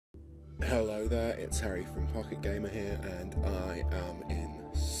Hello there, it's Harry from Pocket Gamer here, and I am in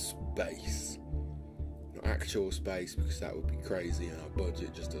space. Not actual space, because that would be crazy and our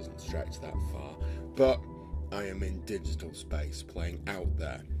budget just doesn't stretch that far. But I am in digital space, playing Out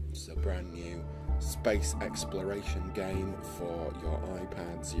There. It's a brand new space exploration game for your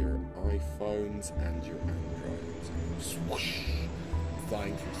iPads, your iPhones, and your Androids. Swoosh!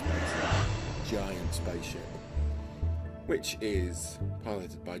 Flying through space like a giant spaceship, which is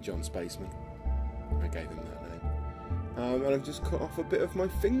piloted by John Spaceman. I gave him that name. And I've just cut off a bit of my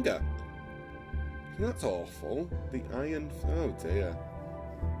finger. That's awful. The iron... oh dear.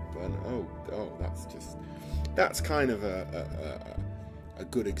 That's kind of a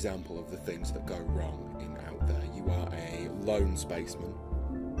good example of the things that go wrong in Out There. You are a lone spaceman.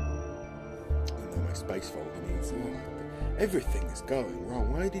 And then my space folder needs... everything is going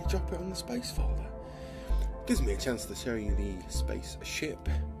wrong. Why did he drop it on the space folder? Gives me a chance to show you the spaceship.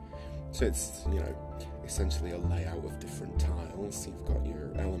 So it's, essentially a layout of different tiles. You've got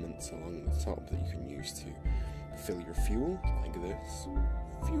your elements along the top that you can use to fill your fuel, like this.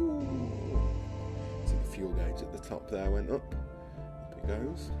 Fuel! See the fuel gauge at the top there went up. Up it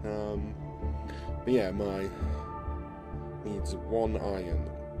goes. But yeah, my needs one iron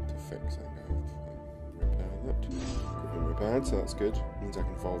to fix it. Repair that. Equipment repaired, so that's good. Means I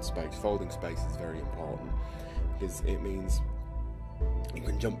can fold space. Folding space is very important because it means you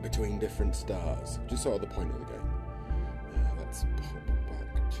can jump between different stars. Just sort of the point of the game. Let's pop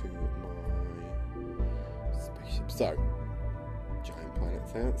back to my spaceship. So, giant planet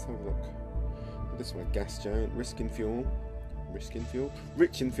there. Let's have a look. This one, a gas giant, rich in fuel,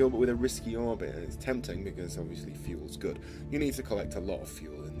 but with a risky orbit. And it's tempting because obviously fuel's good. You need to collect a lot of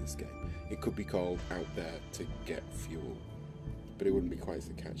fuel in this game. It could be called Out There to get fuel, but it wouldn't be quite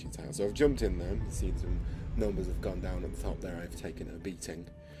so catchy title. So I've jumped in there. You see some numbers have gone down at the top there. I've taken a beating.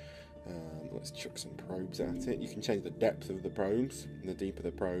 Let's chuck some probes at it. You can change the depth of the probes. The deeper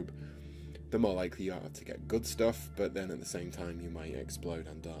the probe, the more likely you are to get good stuff, but then at the same time you might explode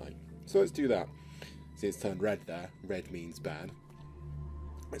and die. So let's do that. See, it's turned red there. Red means bad.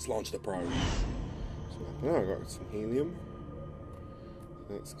 Let's launch the probe. Oh, I got some helium.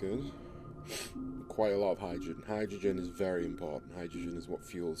 That's good. Quite a lot of hydrogen. Hydrogen is very important. Hydrogen is what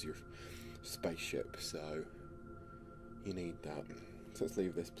fuels your spaceship, so you need that. So let's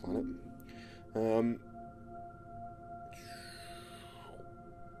leave this planet. Can't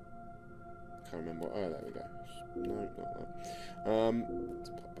remember what... oh, there we go. No, not that. Let's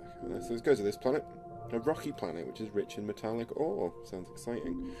pop back over there. So let's go to this planet. A rocky planet, which is rich in metallic ore. Sounds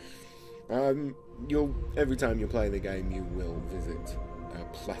exciting. Every time you play the game, you will visit a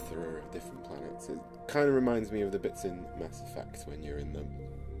plethora of different planets. It kind of reminds me of the bits in Mass Effect when you're in the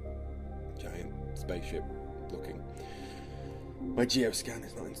giant spaceship looking. My geoscan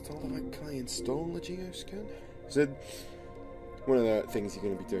is not installed. Can I install a geoscan? So one of the things you're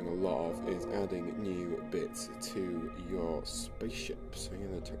going to be doing a lot of is adding new bits to your spaceship. So here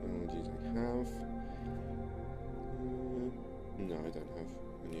are the technologies I have. No, I don't have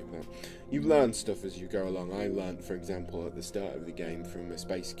any of that. You learn stuff as you go along. I learned, for example, at the start of the game from a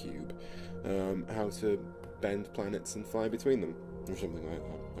space cube, how to bend planets and fly between them, or something like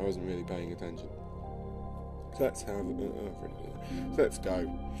that. I wasn't really paying attention. So let's have so let's go.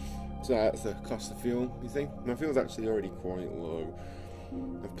 So that's the cost of fuel, you see? My fuel's actually already quite low.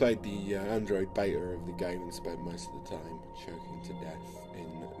 I've played the Android beta of the game and spent most of the time choking to death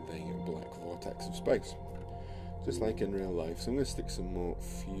in the black vortex of space. Just like in real life. So I'm going to stick some more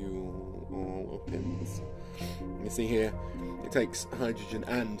fuel all up in this. You see here, it takes hydrogen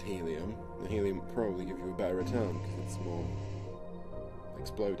and helium. The helium will probably give you a better return because it's more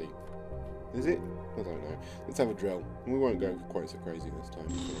explodey. Is it? I don't know. Let's have a drill. We won't go quite so crazy this time.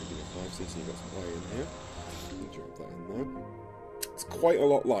 So you've got some iron here. Drop that in there. It's quite a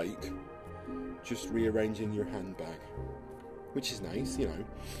lot like just rearranging your handbag, which is nice,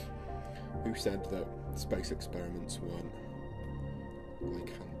 Who said that space experiments weren't like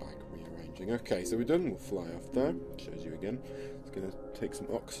handbag rearranging? Okay, so we're done. We'll fly off there. Shows you again. It's going to take some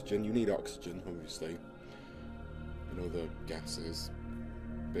oxygen. You need oxygen, obviously, and other gases.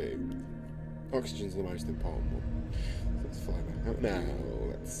 But oxygen's the most important one. So let's fly back out now.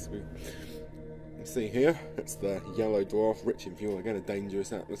 Let's see here. It's the yellow dwarf, rich in fuel. Again, a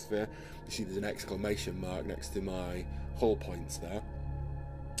dangerous atmosphere. You see, there's an exclamation mark next to my hull points there.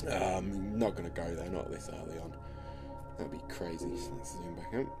 Not going to go there, not this early on. That'd be crazy. So let's zoom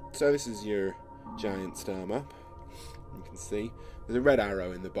back out. So this is your giant star map. You can see there's a red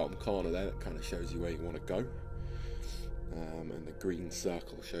arrow in the bottom corner there that kind of shows you where you want to go. And the green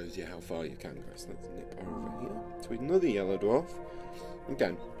circle shows you how far you can go. So let's nip over here to another yellow dwarf.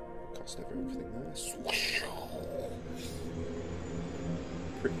 Again, Crossed over everything there. Swoosh.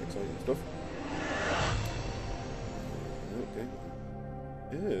 Pretty exciting stuff. Okay.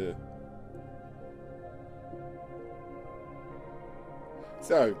 Ew.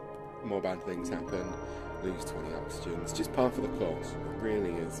 So, more bad things happen. Lose 20 oxygen. It's just par for the course. It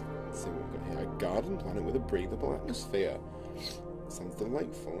really is. Let's see what we've got here. A garden planet with a breathable atmosphere. Sounds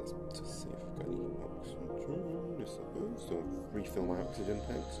delightful. Let's just see if we've got any oxygen. So refill my oxygen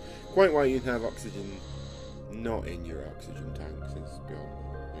tanks. Quite why you'd have oxygen not in your oxygen tanks is beyond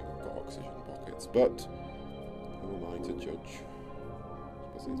you've got oxygen pockets, but who am I to judge?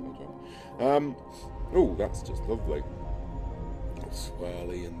 I suppose it's my job. Oh, that's just lovely. All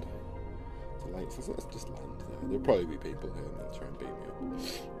swirly and delightful. So let's just land there. There'll probably be people here and they'll try and beat me up.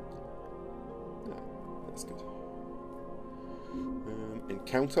 Yeah, that's good.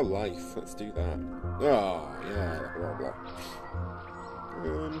 Encounter life. Let's do that. Oh, yeah, blah blah.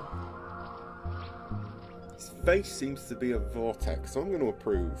 His face seems to be a vortex, so I'm going to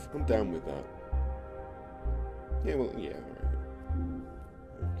approve. I'm down with that. Yeah, well, yeah, alright.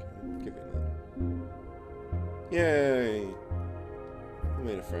 Okay, give it that. Yay! I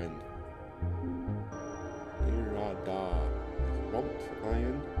made a friend. Radar. Warmth,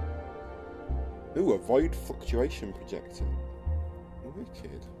 iron. Ooh, a void fluctuation projector.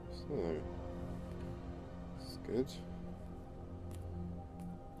 Wicked. So, that's good.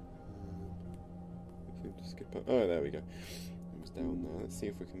 We can just skip it. Oh, there we go. It was down there. Let's see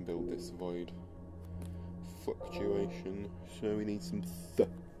if we can build this void fluctuation. So we need some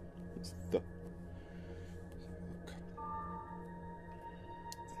What's Look.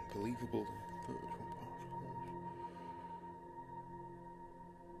 Unbelievable.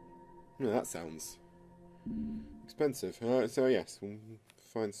 No, that sounds expensive. So yes, we'll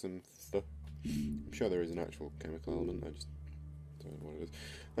find some stuff. I'm sure there is an actual chemical element. I just don't know what it is.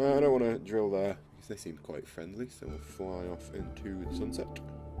 I don't want to drill there because they seem quite friendly. So we'll fly off into the sunset,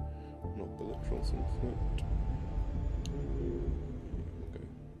 not the literal sunset.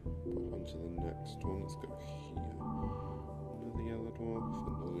 We'll go on to the next one. Let's go here. Another yellow dwarf.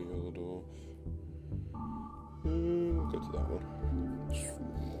 Another yellow dwarf. We'll go to that one.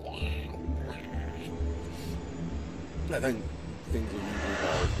 I think things are usually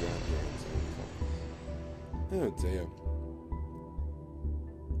bad around here. Oh dear.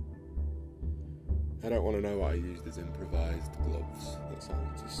 I don't want to know what I used as improvised gloves. That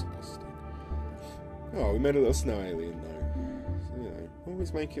sounds disgusting. Oh, we made a little snow alien though. So, you know,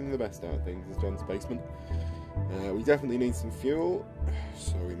 always making the best out of things as John Spaceman. We definitely need some fuel,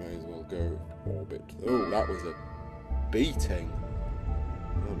 so we may as well go orbit. Oh, that was a beating.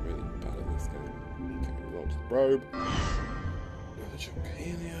 I'm really bad at this game. Okay, we'll launch the probe. Another chunk of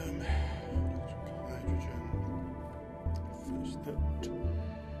helium. Another chunk of hydrogen. Finish that. So,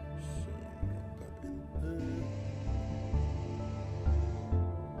 put that in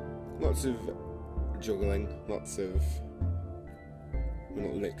there. Lots of juggling. Lots of... well,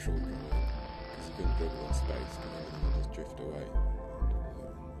 not literal juggling. Because you can juggle in space, but then you just drift away.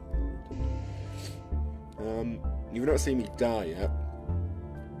 You've not seen me die yet.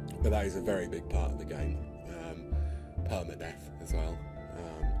 But that is a very big part of the game. Permadeath as well.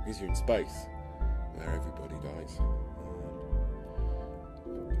 Because you're in space, where everybody dies.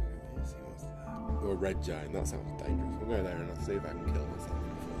 Or a red giant, that sounds dangerous. We'll go there and I'll see if I can kill myself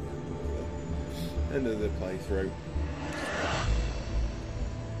before the end of the playthrough.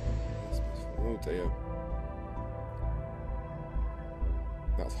 Oh dear.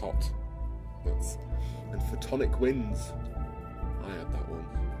 That's hot. That's... and photonic winds. I had that one.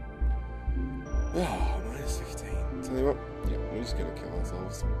 Oh, minus 15. Tell you what, yeah, we're just gonna kill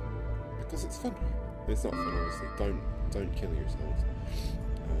ourselves because it's fun. It's not fun, obviously. Don't kill yourselves.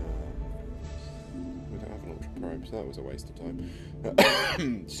 We don't have an ultra probe, so that was a waste of time.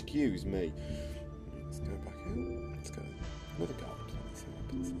 Excuse me. Let's go back out. Let's go another garden. Let's see what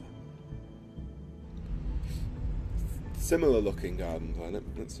happens there. Similar looking garden planet.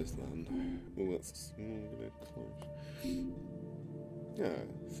 Let's just land. Oh, that's close. Yeah,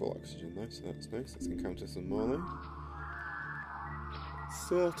 full oxygen though, so that's nice. Let's encounter some more then.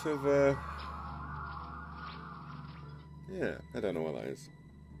 Sort of, yeah, I don't know what that is.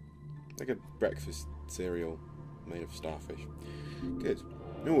 Like a breakfast cereal made of starfish. Good.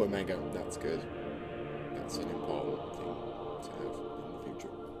 Oh, Omega, that's good. That's an important thing to have in the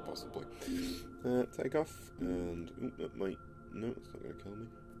future, possibly. Take off, and... ooh, that might... no, it's not going to kill me.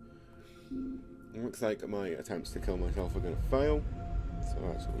 It looks like my attempts to kill myself are going to fail. So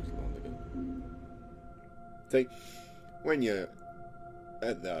actually we'll just land again. See, when you're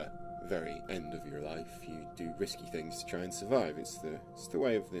at the very end of your life, you do risky things to try and survive. It's the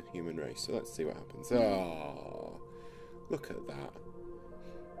way of the human race. So let's see what happens. Oh, look at that.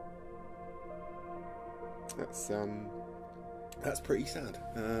 That's pretty sad.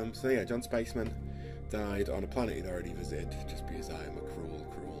 So yeah, John Spaceman died on a planet he'd already visited, just because I am a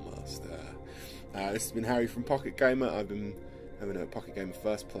cruel master. This has been Harry from Pocket Gamer. I've been having a Pocket Gamer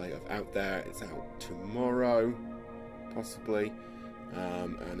first play of Out There. It's out tomorrow, possibly,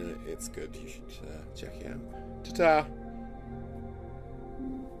 and it's good. You should check it out. Ta-ta!